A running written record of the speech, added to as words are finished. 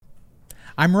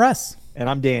I'm Russ, And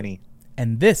I'm Danny,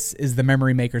 and this is the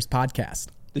Memory Makers Podcast.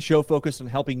 the show focused on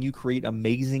helping you create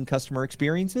amazing customer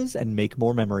experiences and make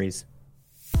more memories.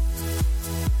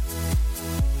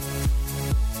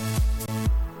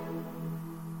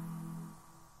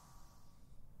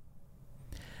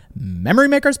 Memory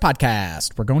Makers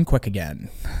Podcast. We're going quick again.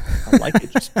 I like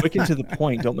it. Just quick and to the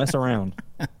point. Don't mess around.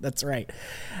 That's right.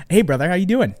 Hey, brother, how you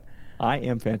doing? I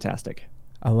am fantastic.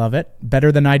 I love it.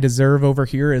 Better than I deserve over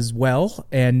here as well.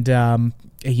 And,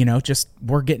 just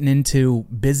we're getting into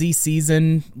busy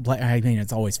season. I mean,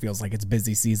 it always feels like it's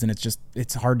busy season.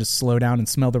 It's hard to slow down and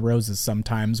smell the roses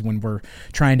sometimes when we're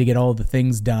trying to get all the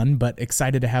things done, but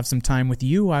excited to have some time with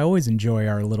you. I always enjoy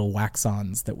our little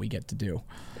wax-ons that we get to do.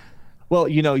 Well,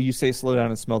 you say slow down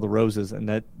and smell the roses, and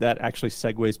that actually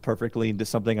segues perfectly into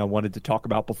something I wanted to talk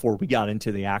about before we got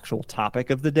into the actual topic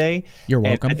of the day. You're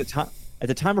welcome. And at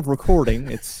the time of recording,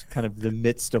 it's kind of the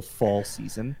midst of fall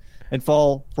season. And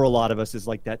fall, for a lot of us, is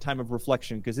like that time of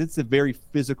reflection because it's a very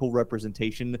physical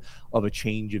representation of a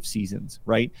change of seasons,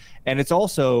 right? And it's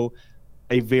also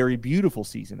a very beautiful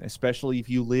season, especially if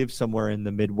you live somewhere in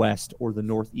the Midwest or the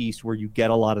Northeast where you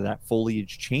get a lot of that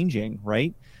foliage changing,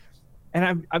 right?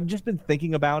 And I've just been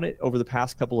thinking about it over the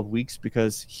past couple of weeks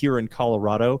because here in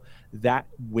Colorado, that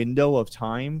window of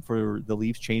time for the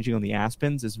leaves changing on the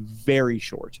aspens is very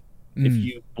short. If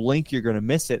you blink, you're going to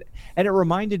miss it. And it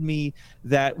reminded me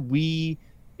that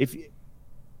if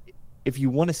you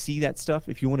want to see that stuff,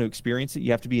 if you want to experience it,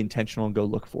 you have to be intentional and go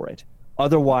look for it.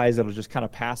 Otherwise, it'll just kind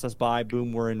of pass us by.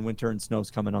 Boom, we're in winter and snow's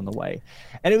coming on the way.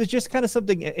 And it was just kind of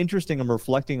something interesting I'm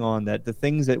reflecting on, that the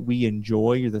things that we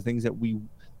enjoy or the things that we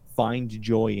find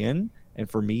joy in, and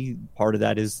for me, part of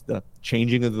that is the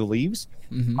changing of the leaves.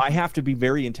 I have to be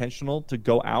very intentional to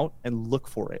go out and look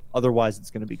for it. Otherwise,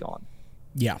 it's going to be gone.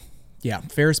 Yeah,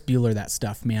 Ferris Bueller, that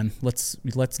stuff, man. Let's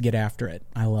get after it.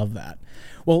 I love that.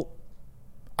 Well,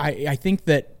 I think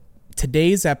that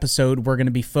today's episode, we're going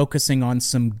to be focusing on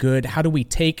some good, how do we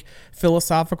take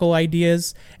philosophical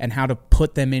ideas and how to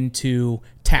put them into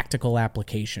tactical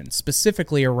application,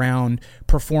 specifically around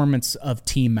performance of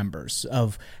team members,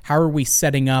 of how are we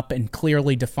setting up and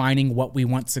clearly defining what we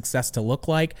want success to look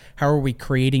like? How are we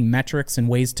creating metrics and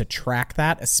ways to track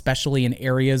that, especially in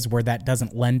areas where that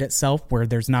doesn't lend itself, where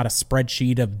there's not a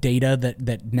spreadsheet of data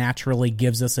that naturally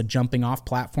gives us a jumping off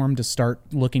platform to start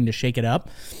looking to shake it up.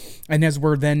 And as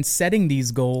we're then setting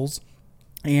these goals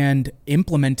and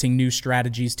implementing new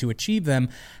strategies to achieve them,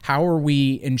 how are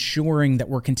we ensuring that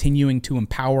we're continuing to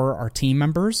empower our team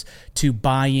members to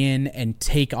buy in and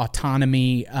take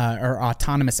autonomy or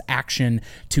autonomous action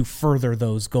to further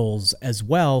those goals as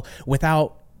well,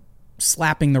 without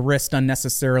slapping the wrist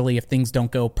unnecessarily if things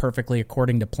don't go perfectly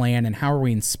according to plan? And how are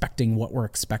we inspecting what we're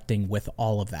expecting with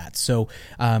all of that? So,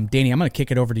 Danny, I'm going to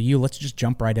kick it over to you. Let's just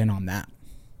jump right in on that.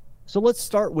 So let's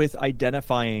start with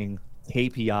identifying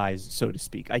KPIs, so to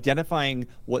speak, identifying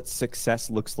what success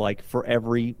looks like for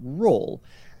every role.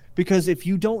 Because if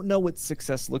you don't know what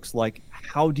success looks like,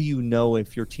 how do you know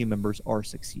if your team members are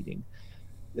succeeding?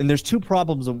 And there's two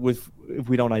problems with if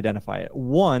we don't identify it.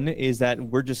 One is that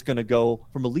we're just going to go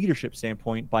from a leadership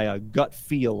standpoint by a gut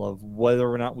feel of whether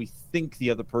or not we think the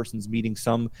other person's meeting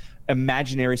some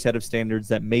imaginary set of standards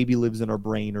that maybe lives in our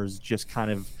brain or is just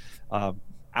kind of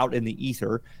out in the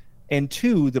ether. And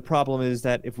two, the problem is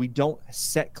that if we don't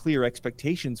set clear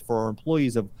expectations for our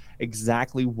employees of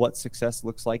exactly what success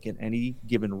looks like in any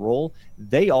given role,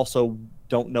 they also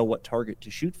don't know what target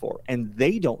to shoot for. And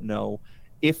they don't know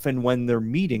if and when they're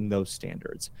meeting those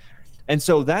standards. And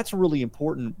so that's really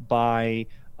important by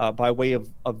way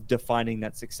of defining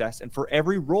that success. And for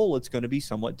every role, it's going to be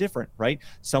somewhat different, right?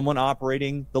 Someone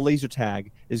operating the laser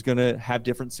tag is going to have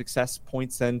different success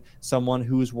points than someone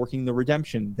who is working the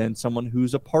redemption, than someone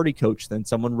who's a party coach, than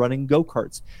someone running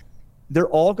go-karts. They're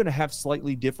all going to have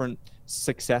slightly different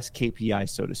success KPIs,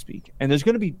 so to speak. And there's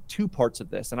going to be two parts of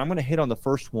this. And I'm going to hit on the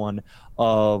first one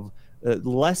of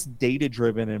less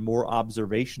data-driven and more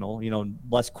observational,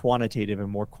 less quantitative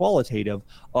and more qualitative,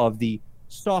 of the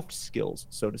soft skills,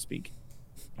 so to speak.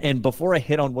 And before I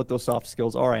hit on what those soft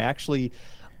skills are,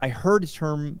 I heard a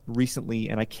term recently,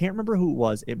 and I can't remember who it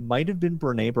was. It might have been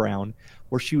Brene Brown,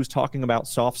 where she was talking about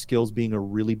soft skills being a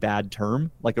really bad term,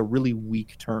 like a really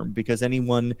weak term, because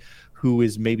anyone who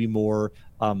is maybe more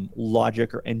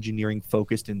logic or engineering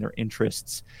focused in their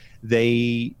interests,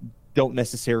 they don't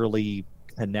necessarily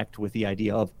connect with the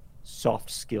idea of soft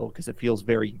skill because it feels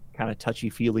very kind of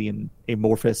touchy-feely and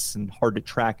amorphous and hard to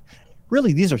track.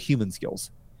 Really, these are human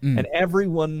skills. And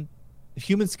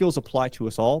human skills apply to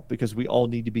us all because we all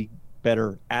need to be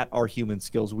better at our human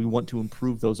skills. We want to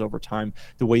improve those over time,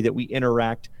 the way that we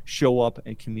interact, show up,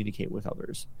 and communicate with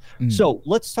others. So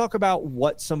let's talk about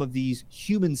what some of these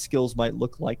human skills might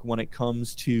look like when it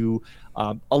comes to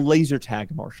a laser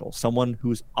tag marshal, someone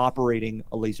who's operating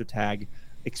a laser tag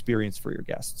experience for your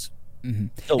guests.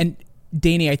 So, and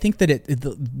Danny, I think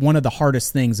that one of the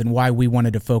hardest things and why we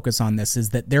wanted to focus on this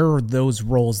is that there are those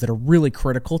roles that are really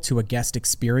critical to a guest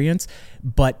experience,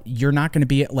 but you're not going to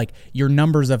be like your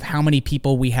numbers of how many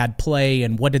people we had play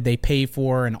and what did they pay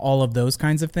for and all of those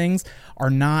kinds of things are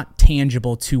not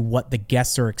tangible to what the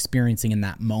guests are experiencing in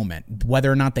that moment.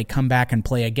 Whether or not they come back and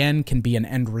play again can be an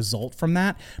end result from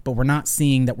that, but we're not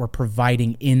seeing that we're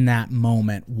providing in that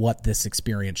moment what this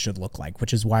experience should look like,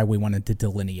 which is why we wanted to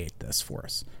delineate this for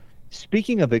us.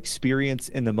 Speaking of experience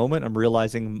in the moment, I'm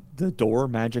realizing the door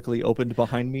magically opened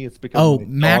behind me. It's because my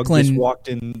Macklin dog just walked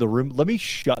in the room. Let me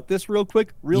shut this real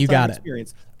quick. Real time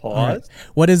experience. Pause. Right.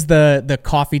 What is the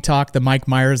coffee talk, the Mike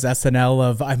Myers SNL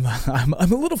of I'm a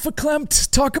little verklempt,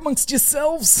 talk amongst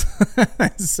yourselves.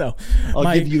 So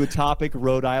I'll give you a topic: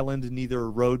 Rhode Island, neither a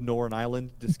road nor an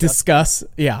island. Discuss.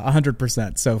 Yeah,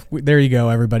 100%. So there you go,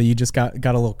 everybody. You just got a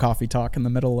little coffee talk in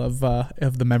the middle of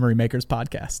the Memory Makers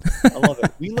podcast. I love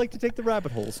it. We like to take the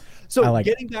rabbit holes. So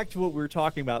getting back to what we were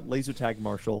talking about, laser tag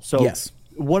marshal. So yes.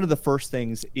 One of the first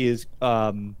things is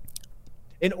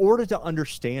in order to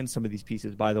understand some of these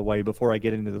pieces, by the way, before I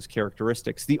get into those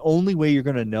characteristics, the only way you're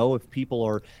going to know if people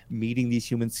are meeting these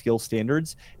human skill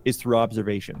standards is through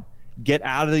observation. Get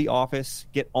out of the office,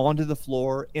 get onto the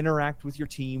floor, interact with your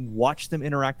team, watch them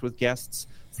interact with guests.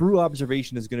 Through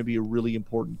observation is going to be a really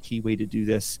important key way to do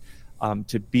this,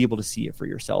 to be able to see it for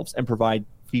yourselves and provide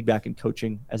feedback and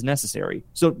coaching as necessary.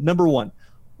 So number one,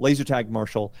 laser tag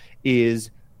marshal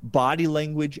is body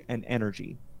language and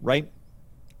energy, right?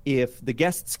 If the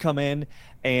guests come in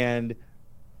and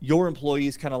your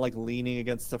employees kind of like leaning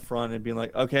against the front and being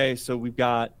like, okay, so we've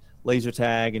got laser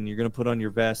tag and you're going to put on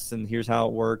your vests and here's how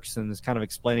it works, and it's kind of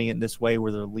explaining it in this way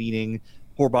where they're leaning,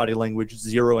 poor body language,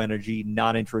 zero energy,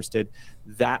 not interested,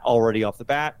 that already off the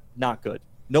bat, not good.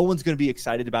 No one's going to be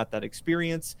excited about that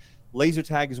experience. Laser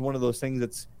tag is one of those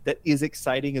things that is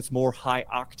exciting. It's more high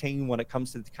octane when it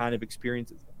comes to the kind of experience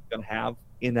it's going to have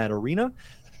in that arena.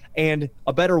 And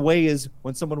a better way is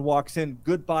when someone walks in,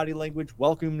 good body language,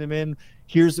 welcome them in.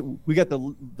 We got the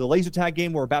laser tag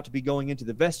game. We're about to be going into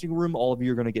the vesting room. All of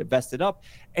you are going to get vested up,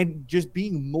 and just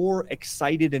being more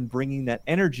excited and bringing that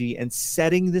energy and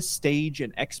setting the stage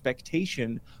and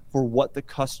expectation for what the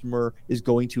customer is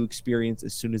going to experience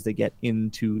as soon as they get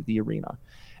into the arena.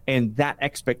 And that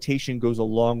expectation goes a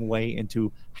long way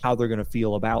into how they're going to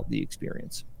feel about the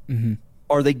experience. Mm-hmm.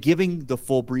 Are they giving the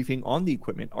full briefing on the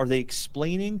equipment? Are they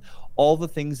explaining all the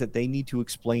things that they need to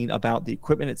explain about the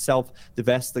equipment itself, the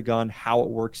vest, the gun, how it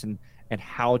works, and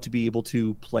how to be able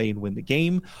to play and win the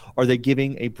game? Are they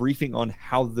giving a briefing on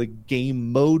how the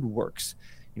game mode works?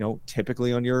 You know,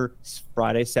 typically on your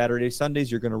Friday, Saturday,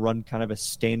 Sundays, you're going to run kind of a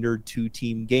standard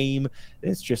 2-team game.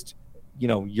 It's just, you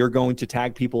know, you're going to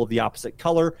tag people of the opposite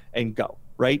color and go,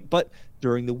 right? But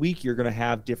during the week, you're going to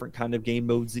have different kind of game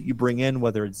modes that you bring in,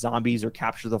 whether it's zombies or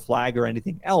capture the flag or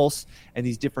anything else. And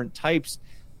these different types,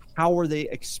 how are they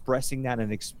expressing that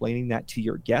and explaining that to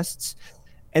your guests?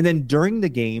 And then during the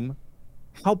game,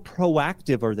 how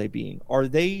proactive are they being? Are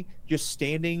they just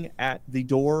standing at the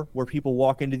door where people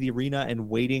walk into the arena and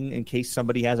waiting in case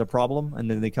somebody has a problem,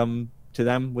 and then they come to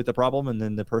them with the problem and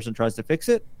then the person tries to fix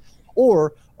it?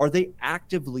 Or are they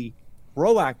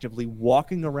proactively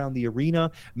walking around the arena,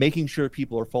 making sure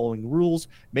people are following rules,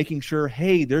 making sure,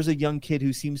 hey, there's a young kid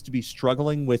who seems to be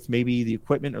struggling with maybe the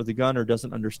equipment or the gun or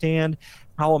doesn't understand.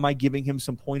 How am I giving him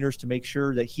some pointers to make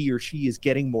sure that he or she is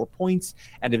getting more points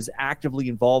and is actively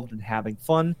involved in having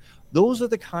fun? Those are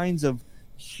the kinds of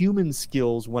human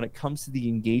skills when it comes to the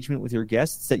engagement with your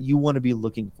guests that you want to be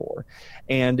looking for.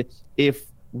 And if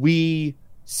we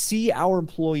see our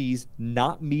employees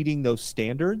not meeting those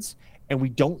standards and we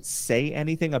don't say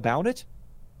anything about it,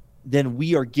 then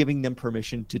we are giving them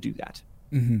permission to do that.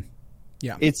 Mm-hmm.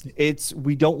 Yeah.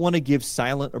 We don't want to give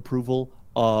silent approval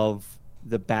of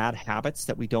the bad habits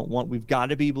that we don't want. We've got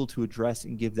to be able to address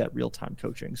and give that real-time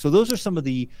coaching. So those are some of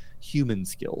the human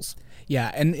skills.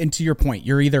 Yeah, and to your point,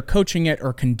 you're either coaching it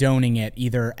or condoning it,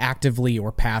 either actively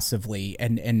or passively,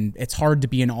 and it's hard to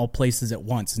be in all places at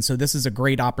once. And so this is a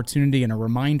great opportunity and a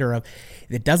reminder of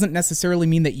it doesn't necessarily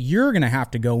mean that you're going to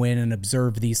have to go in and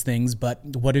observe these things, but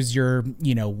what is your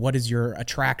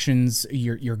attractions,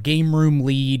 your game room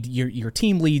lead, your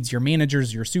team leads, your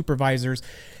managers, your supervisors.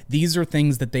 These are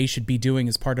things that they should be doing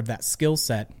as part of that skill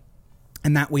set.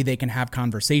 And that way they can have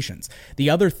conversations. The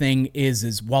other thing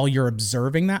is while you're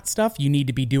observing that stuff, you need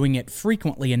to be doing it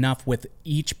frequently enough with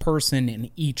each person in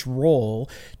each role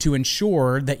to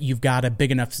ensure that you've got a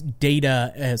big enough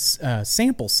data as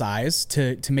sample size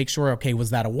to make sure, okay,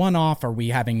 was that a one-off? Are we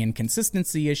having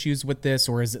inconsistency issues with this?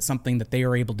 Or is it something that they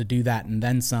are able to do that and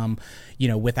then some,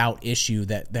 without issue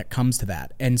that comes to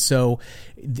that? And so,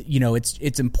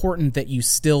 it's important that you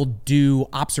still do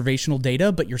observational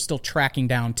data, but you're still tracking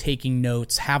down, taking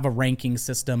notes, have a ranking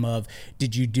system of, do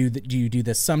you do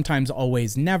this sometimes,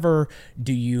 always, never?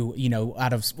 Do you,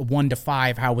 out of 1 to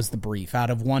 5, how was the brief?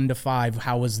 Out of 1 to 5,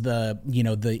 how was the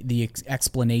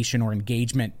explanation or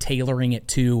engagement, tailoring it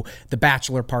to the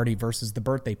bachelor party versus the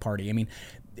birthday party? I mean,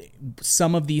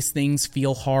 some of these things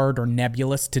feel hard or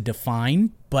nebulous to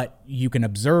define, but you can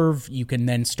observe, you can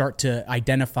then start to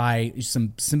identify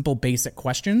some simple basic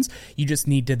questions. You just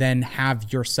need to then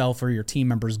have yourself or your team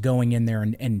members going in there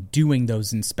and doing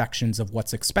those inspections of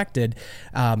what's expected,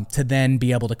 to then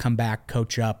be able to come back,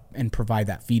 coach up, and provide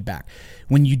that feedback.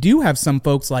 When you do have some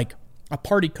folks like a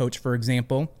party coach, for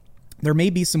example, there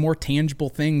may be some more tangible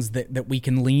things that we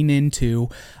can lean into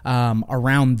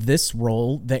around this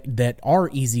role that are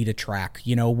easy to track,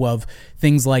 of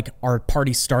things like, are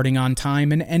parties starting on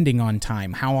time and ending on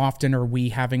time? How often are we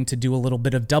having to do a little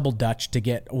bit of double dutch to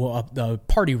get the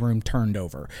party room turned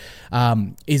over?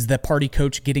 Is the party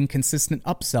coach getting consistent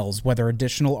upsells, whether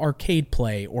additional arcade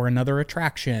play or another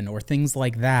attraction or things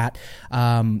like that,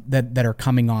 that are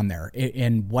coming on there?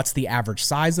 And what's the average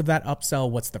size of that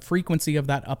upsell? What's the frequency of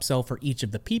that upsell for each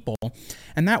of the people?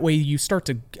 And that way you start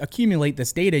to accumulate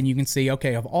this data, and you can see,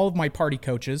 okay, of all of my party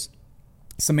coaches,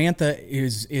 Samantha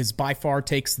is by far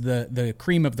takes the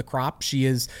cream of the crop. She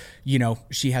is,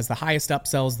 she has the highest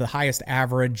upsells, the highest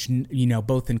average,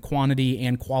 both in quantity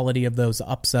and quality of those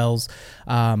upsells.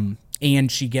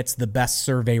 And she gets the best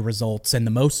survey results and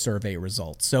the most survey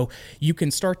results. So you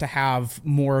can start to have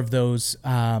more of those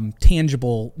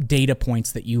tangible data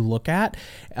points that you look at,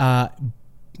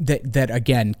 that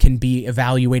again can be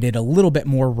evaluated a little bit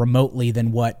more remotely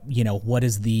than what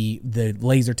is the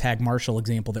laser tag marshal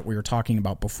example that we were talking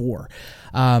about before.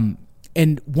 And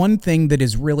one thing that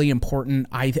is really important,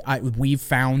 we've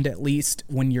found, at least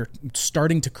when you're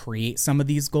starting to create some of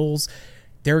these goals,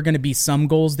 there are going to be some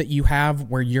goals that you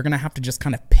have where you're going to have to just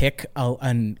kind of pick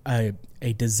a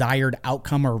desired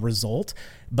outcome or result,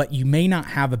 but you may not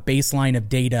have a baseline of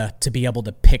data to be able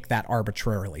to pick that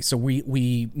arbitrarily. So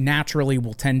we naturally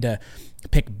will tend to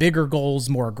pick bigger goals,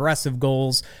 more aggressive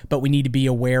goals, but we need to be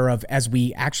aware of, as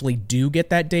we actually do get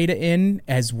that data in,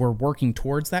 as we're working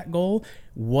towards that goal,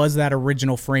 was that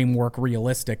original framework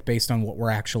realistic based on what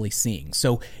we're actually seeing?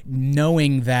 So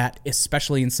knowing that,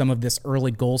 especially in some of this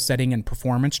early goal setting and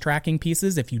performance tracking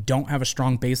pieces, if you don't have a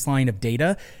strong baseline of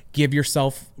data, give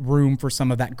yourself room for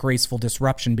some of that graceful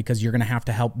disruption, because you're going to have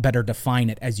to help better define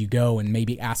it as you go and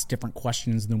maybe ask different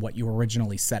questions than what you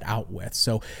originally set out with.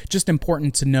 So just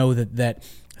important to know that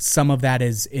some of that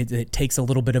is, it takes a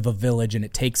little bit of a village, and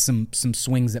it takes some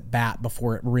swings at bat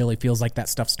before it really feels like that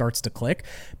stuff starts to click.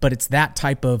 But it's that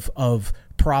type of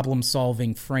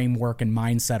problem-solving framework and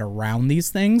mindset around these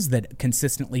things that,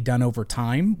 consistently done over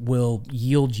time, will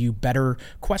yield you better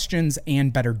questions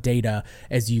and better data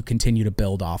as you continue to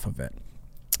build off of it.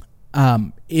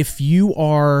 If you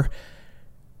are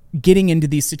getting into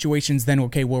these situations, then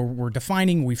okay, well, we're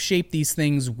defining, we've shaped these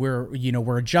things,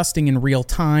 we're adjusting in real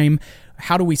time.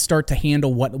 How do we start to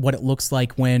handle what it looks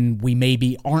like when we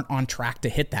maybe aren't on track to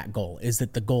hit that goal? Is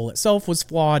it the goal itself was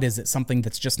flawed? Is it something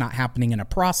that's just not happening in a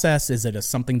process? Is it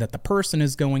something that the person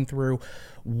is going through?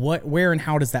 Where and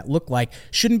how does that look like?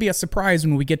 Shouldn't be a surprise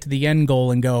when we get to the end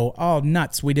goal and go, oh,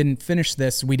 nuts, we didn't finish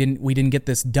this, we didn't get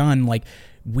this done. Like,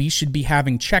 we should be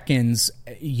having check-ins,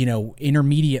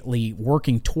 intermediately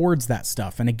working towards that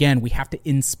stuff. And again, we have to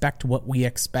inspect what we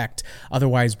expect.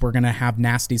 Otherwise, we're going to have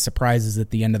nasty surprises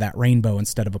at the end of that rainbow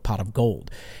instead of a pot of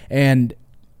gold. And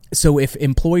so if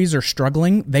employees are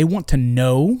struggling, they want to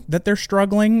know that they're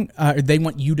struggling. They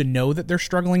want you to know that they're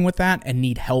struggling with that and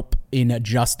need help in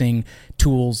adjusting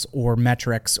tools or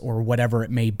metrics or whatever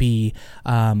it may be,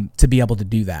 to be able to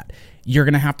do that. You're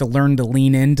going to have to learn to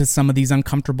lean into some of these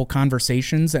uncomfortable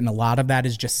conversations. And a lot of that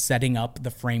is just setting up the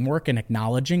framework and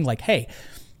acknowledging, like, hey,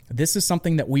 this is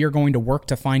something that we are going to work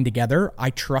to find together.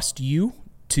 I trust you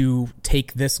to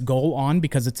take this goal on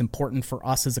because it's important for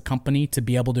us as a company to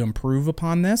be able to improve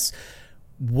upon this.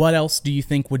 What else do you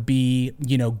think would be,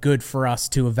 good for us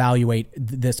to evaluate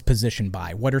this position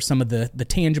by? What are some of the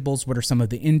tangibles? What are some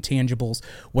of the intangibles?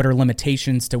 What are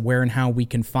limitations to where and how we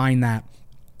can find that?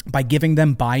 by giving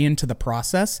them buy-in to the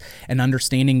process and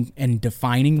understanding and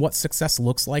defining what success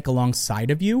looks like alongside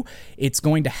of you, it's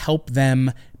going to help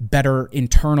them better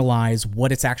internalize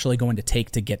what it's actually going to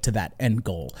take to get to that end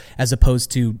goal, as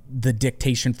opposed to the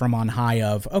dictation from on high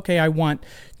of, okay, I want,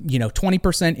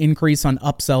 20% increase on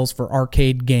upsells for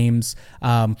arcade games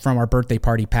from our birthday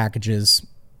party packages.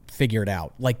 Figure it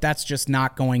out. Like, that's just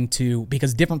not going to,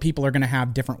 because different people are going to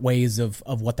have different ways of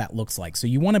what that looks like. So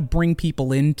you want to bring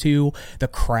people into the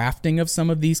crafting of some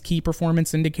of these key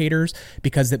performance indicators,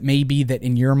 because it may be that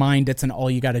in your mind it's an all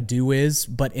you got to do is,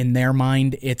 but in their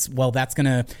mind it's, well, that's going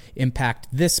to impact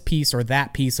this piece or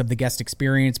that piece of the guest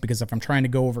experience, because if I'm trying to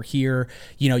go over here,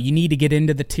 you need to get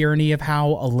into the tyranny of how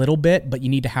a little bit, but you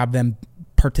need to have them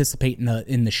participate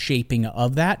in the shaping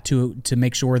of that to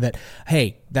make sure that,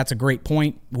 hey, that's a great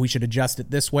point, we should adjust it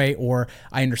this way, or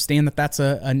I understand that that's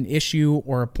an issue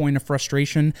or a point of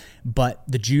frustration, but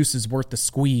the juice is worth the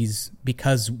squeeze,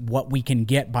 because what we can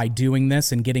get by doing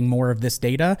this and getting more of this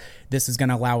data, this is going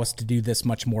to allow us to do this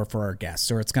much more for our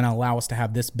guests, or it's going to allow us to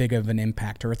have this big of an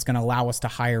impact, or it's going to allow us to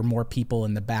hire more people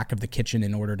in the back of the kitchen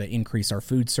in order to increase our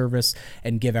food service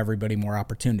and give everybody more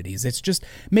opportunities. It's just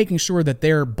making sure that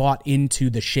they're bought into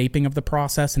the shaping of the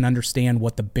process and understand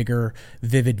what the bigger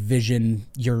vivid vision,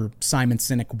 your Simon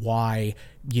Sinek why,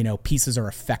 pieces are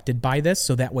affected by this,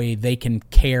 so that way they can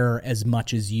care as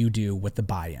much as you do with the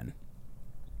buy-in.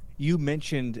 You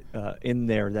mentioned in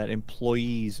there that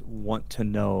employees want to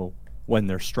know when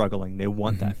they're struggling. They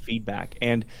want that feedback.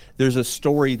 And there's a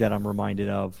story that I'm reminded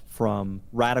of from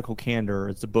Radical Candor.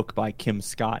 It's a book by Kim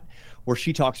Scott, where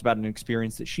she talks about an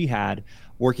experience that she had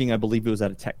working, I believe it was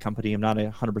at a tech company. I'm not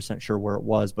 100% sure where it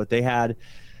was, but she had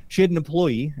an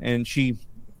employee, and she,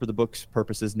 for the book's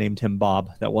purposes, named him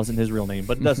Bob. That wasn't his real name,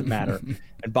 but it doesn't matter.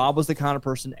 And Bob was the kind of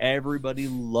person, everybody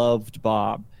loved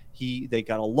Bob. They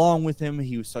got along with him.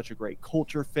 He was such a great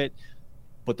culture fit.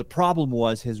 But the problem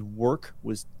was his work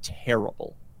was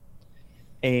terrible.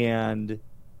 And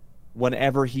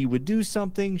whenever he would do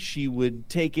something, she would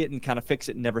take it and kind of fix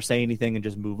it and never say anything and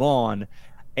just move on.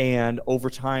 And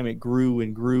over time, it grew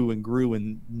and grew and grew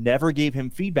and never gave him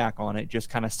feedback on it, just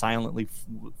kind of silently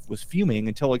was fuming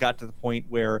until it got to the point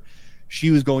where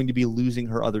she was going to be losing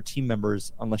her other team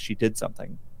members unless she did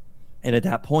something. And at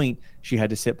that point, she had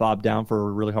to sit Bob down for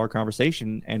a really hard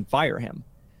conversation and fire him.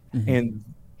 And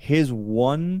his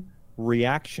one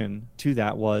reaction to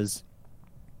that was,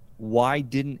 why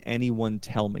didn't anyone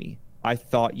tell me? I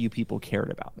thought you people cared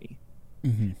about me.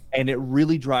 And it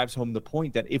really drives home the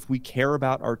point that if we care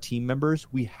about our team members,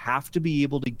 we have to be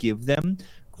able to give them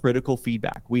critical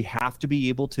feedback. We have to be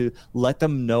able to let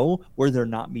them know where they're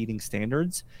not meeting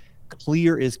standards.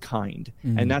 Clear is kind.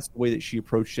 And that's the way that she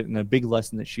approached it, and a big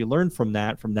lesson that she learned from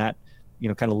that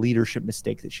kind of leadership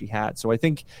mistake that she had. So I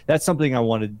think that's something I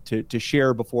wanted to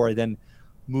share before I then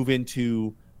move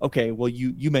into, okay, well,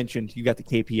 you mentioned you got the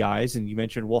KPIs, and you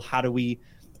mentioned, well, how do we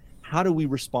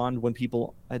respond when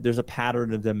people, there's a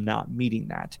pattern of them not meeting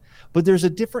that? But there's a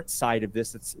different side of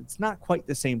this. It's not quite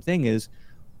the same thing. Is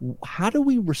how do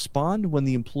we respond when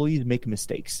the employees make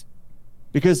mistakes?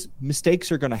 Because mistakes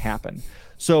are going to happen.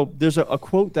 So there's a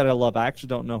quote that I love. I actually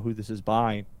don't know who this is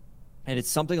by, and it's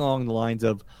something along the lines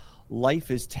of,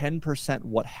 life is 10%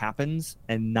 what happens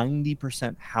and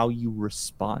 90% how you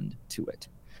respond to it,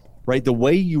 right? The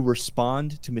way you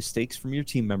respond to mistakes from your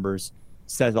team members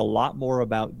says a lot more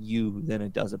about you than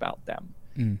it does about them.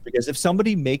 Because if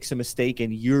somebody makes a mistake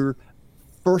and your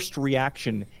first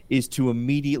reaction is to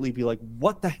immediately be like,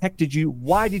 why did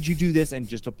you do this? And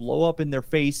just to blow up in their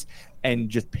face and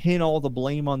just pin all the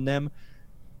blame on them,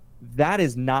 that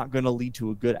is not going to lead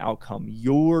to a good outcome.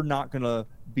 You're not going to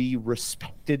be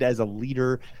respected as a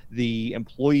leader. The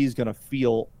employee is going to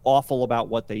feel awful about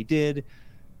what they did.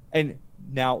 And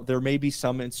now there may be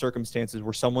some circumstances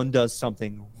where someone does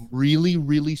something really,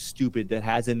 really stupid that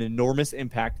has an enormous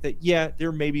impact that,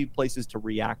 there may be places to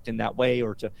react in that way,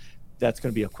 or that's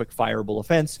going to be a quick fireable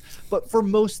offense. But for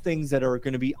most things that are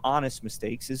going to be honest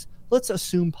mistakes, is let's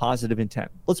assume positive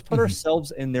intent. Let's put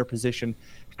ourselves in their position.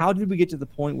 How did we get to the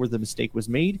point where the mistake was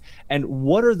made? And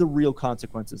what are the real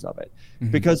consequences of it?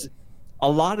 Because a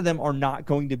lot of them are not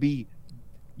going to be,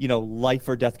 life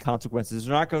or death consequences.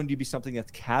 They're not going to be something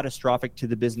that's catastrophic to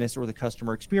the business or the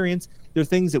customer experience. They're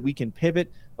things that we can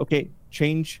pivot. Okay,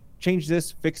 change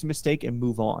this, fix a mistake, and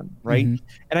move on, right? And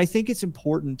I think it's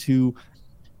important to,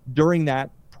 during that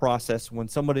process, when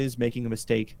somebody is making a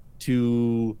mistake,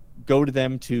 to go to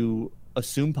them to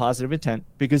assume positive intent,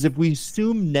 because if we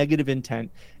assume negative intent,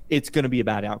 it's going to be a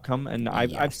bad outcome. And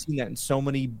I've seen that in so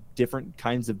many different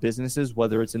kinds of businesses,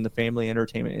 whether it's in the family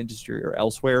entertainment industry or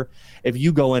elsewhere. If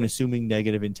you go in assuming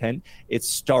negative intent, it's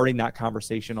starting that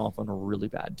conversation off on a really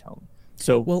bad tone.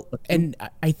 So, well, and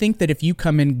I think that if you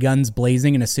come in guns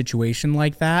blazing in a situation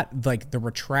like that, like the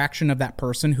retraction of that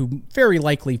person who very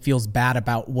likely feels bad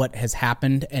about what has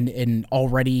happened and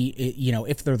already, you know,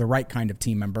 if they're the right kind of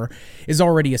team member, is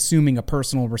already assuming a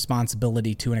personal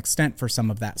responsibility to an extent for some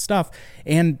of that stuff.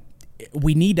 And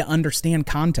we need to understand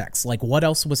context, like what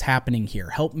else was happening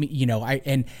here. Help me, you know,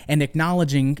 and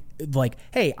acknowledging like,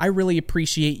 hey, I really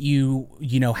appreciate you,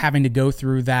 you know, having to go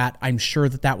through that. I'm sure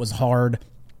that was hard.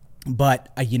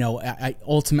 But you know, I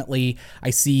ultimately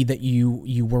see that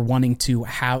you were wanting to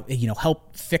have, you know,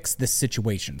 help fix this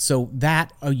situation. So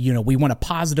that you know, we want to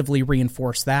positively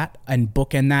reinforce that and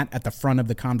bookend that at the front of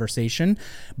the conversation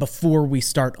before we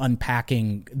start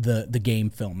unpacking the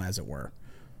game film, as it were.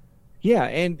 Yeah,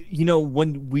 and you know,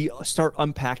 when we start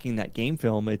unpacking that game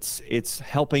film, it's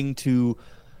helping to,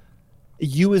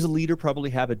 you as a leader probably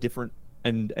have a different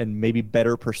and maybe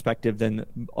better perspective than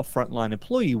a frontline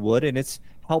employee would, and it's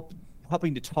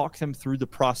helping to talk them through the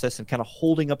process and kind of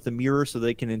holding up the mirror so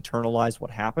they can internalize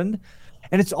what happened.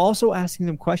 And it's also asking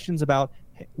them questions about,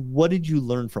 what did you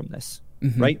learn from this?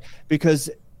 Mm-hmm. Right? Because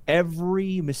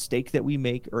every mistake that we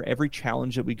make or every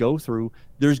challenge that we go through,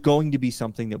 there's going to be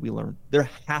something that we learn. There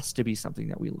has to be something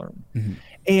that we learn. Mm-hmm.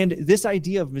 And this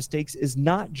idea of mistakes is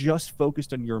not just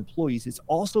focused on your employees, it's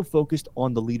also focused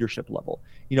on the leadership level.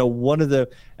 You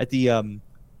know, at the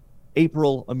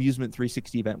April Amusement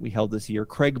 360 event we held this year,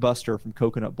 Craig Buster from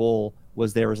Coconut Bowl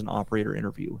was there as an operator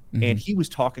interview. Mm-hmm. And he was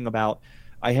talking about,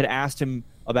 I had asked him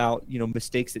about, you know,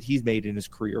 mistakes that he's made in his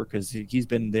career, because he's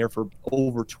been there for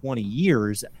over 20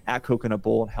 years at Coconut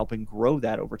Bowl and helping grow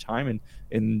that over time.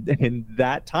 And in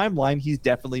that timeline, he's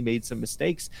definitely made some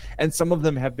mistakes, and some of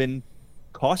them have been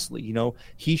costly. You know,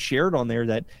 he shared on there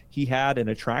that he had an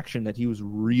attraction that he was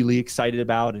really excited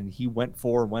about, and he went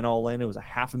all in. It was a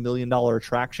 $500,000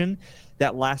 attraction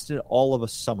that lasted all of a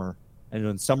summer. And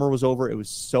when summer was over, it was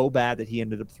so bad that he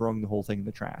ended up throwing the whole thing in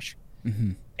the trash.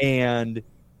 Mm-hmm. And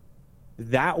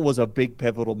that was a big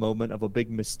pivotal moment of a big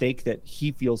mistake that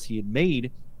he feels he had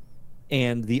made.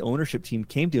 And the ownership team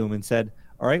came to him and said,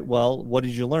 all right, well, what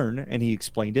did you learn? And he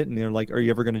explained it, and they're like, are you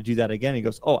ever going to do that again? And he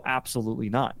goes, oh, absolutely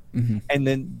not. Mm-hmm. And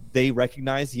then they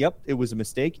recognized, yep, it was a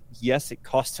mistake. Yes, it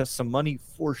cost us some money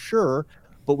for sure,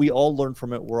 but we all learned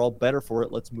from it. We're all better for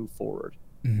it. Let's move forward.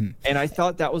 Mm-hmm. And I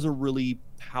thought that was a really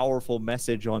powerful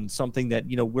message on something that,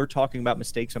 you know, we're talking about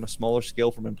mistakes on a smaller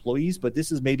scale from employees, but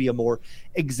this is maybe a more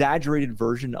exaggerated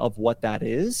version of what that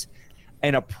is,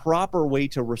 and a proper way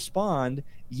to respond.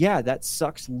 Yeah, that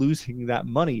sucks losing that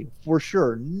money for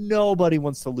sure. Nobody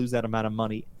wants to lose that amount of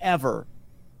money ever.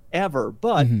 But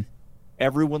mm-hmm.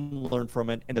 everyone learned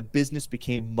from it, and the business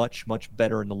became much, much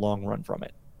better in the long run from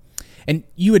it. And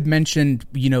you had mentioned,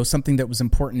 you know, something that was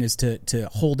important is to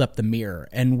hold up the mirror.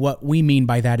 And what we mean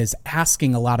by that is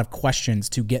asking a lot of questions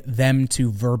to get them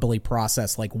to verbally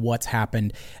process like what's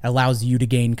happened. It allows you to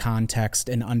gain context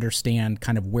and understand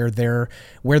kind of where their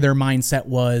mindset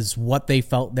was, what they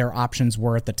felt their options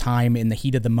were at the time in the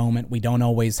heat of the moment. We don't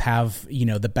always have, you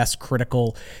know, the best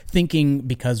critical thinking,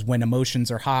 because when emotions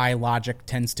are high, logic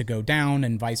tends to go down,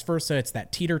 and vice versa. It's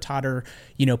that teeter-totter,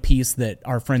 you know, piece that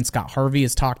our friend Scott Harvey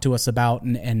has talked to us about,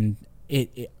 and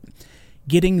it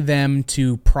getting them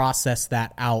to process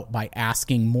that out by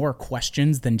asking more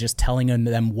questions than just telling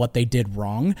them what they did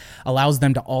wrong allows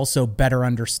them to also better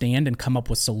understand and come up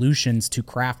with solutions to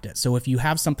craft it. So if you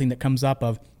have something that comes up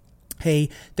of, hey,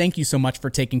 thank you so much for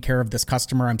taking care of this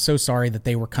customer. I'm so sorry that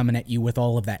they were coming at you with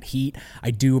all of that heat. I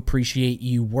do appreciate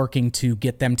you working to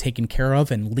get them taken care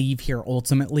of and leave here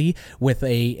ultimately with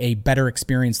a better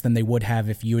experience than they would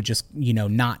have if you had just, you know,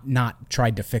 not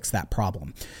tried to fix that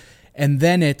problem. And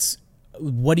then it's,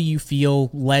 what do you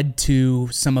feel led to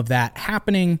some of that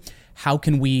happening? How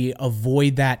can we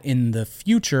avoid that in the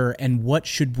future? And what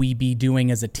should we be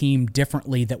doing as a team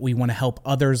differently that we want to help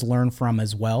others learn from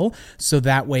as well? So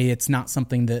that way it's not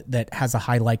something that has a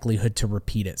high likelihood to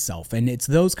repeat itself. And it's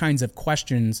those kinds of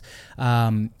questions,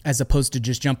 as opposed to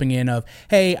just jumping in of,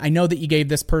 hey, I know that you gave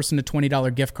this person a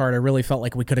 $20 gift card. I really felt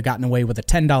like we could have gotten away with a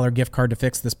 $10 gift card to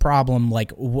fix this problem.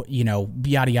 Like, you know,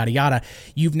 yada, yada, yada.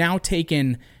 You've now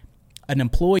taken an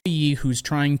employee who's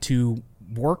trying to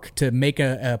work to make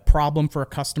a problem for a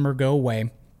customer go away,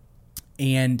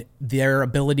 and their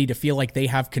ability to feel like they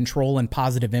have control and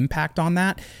positive impact on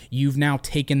that, you've now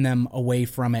taken them away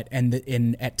from it.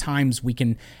 And at times we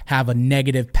can have a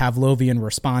negative Pavlovian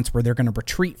response where they're going to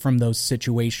retreat from those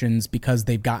situations because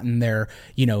they've gotten their,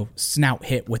 snout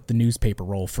hit with the newspaper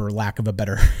roll, for lack of a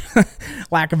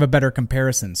better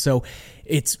comparison. So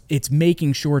it's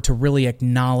making sure to really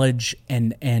acknowledge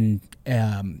and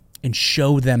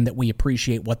show them that we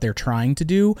appreciate what they're trying to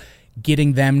do,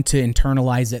 getting them to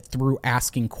internalize it through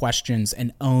asking questions,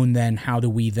 and own then how do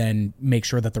we then make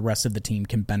sure that the rest of the team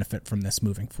can benefit from this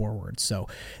moving forward. So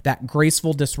that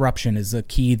graceful disruption is a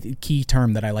key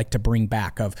term that I like to bring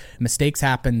back. Of mistakes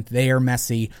happen, they are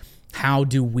messy. How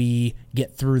do we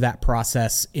get through that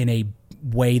process in a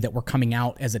way that we're coming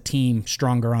out as a team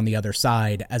stronger on the other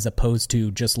side, as opposed to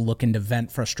just looking to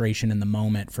vent frustration in the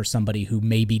moment for somebody who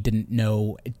maybe didn't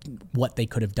know what they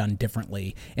could have done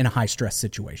differently in a high stress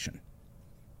situation.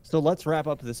 So let's wrap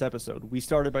up this episode. We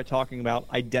started by talking about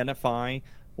identify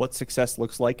what success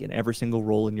looks like in every single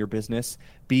role in your business,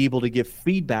 be able to give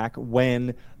feedback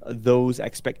when those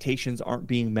expectations aren't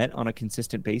being met on a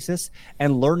consistent basis,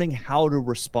 and learning how to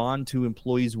respond to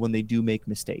employees when they do make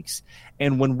mistakes.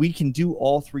 And when we can do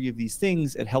all three of these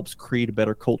things, it helps create a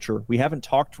better culture. We haven't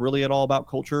talked really at all about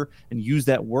culture and used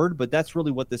that word, but that's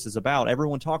really what this is about.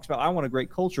 Everyone talks about, I want a great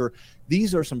culture.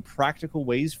 These are some practical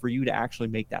ways for you to actually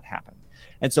make that happen.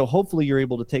 And so hopefully you're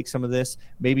able to take some of this,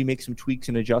 maybe make some tweaks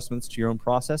and adjustments to your own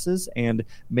processes, and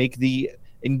make the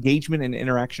engagement and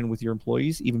interaction with your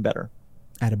employees even better.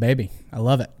 Atta baby. I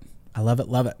love it.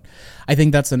 Love it. I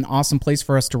think that's an awesome place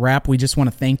for us to wrap. We just want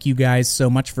to thank you guys so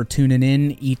much for tuning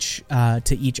in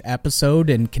to each episode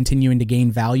and continuing to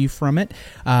gain value from it.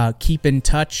 Keep in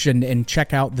touch and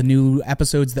check out the new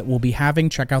episodes that we'll be having.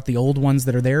 Check out the old ones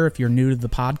that are there if you're new to the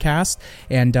podcast.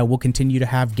 And we'll continue to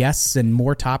have guests and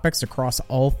more topics across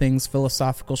all things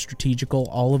philosophical, strategical,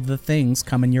 all of the things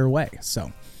coming your way.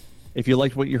 So if you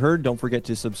liked what you heard, don't forget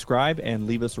to subscribe and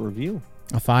leave us a review.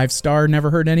 A 5-star never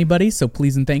hurt anybody, so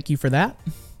please and thank you for that.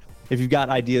 If you've got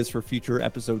ideas for future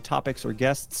episode topics or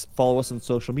guests, follow us on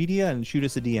social media and shoot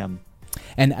us a DM.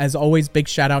 And as always, big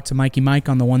shout out to Mikey Mike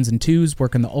on the ones and twos,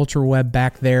 working the ultra web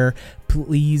back there.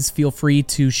 Please feel free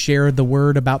to share the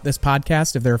word about this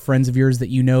podcast if there are friends of yours that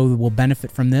you know will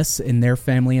benefit from this in their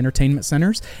family entertainment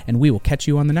centers. And we will catch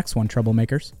you on the next one,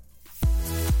 troublemakers.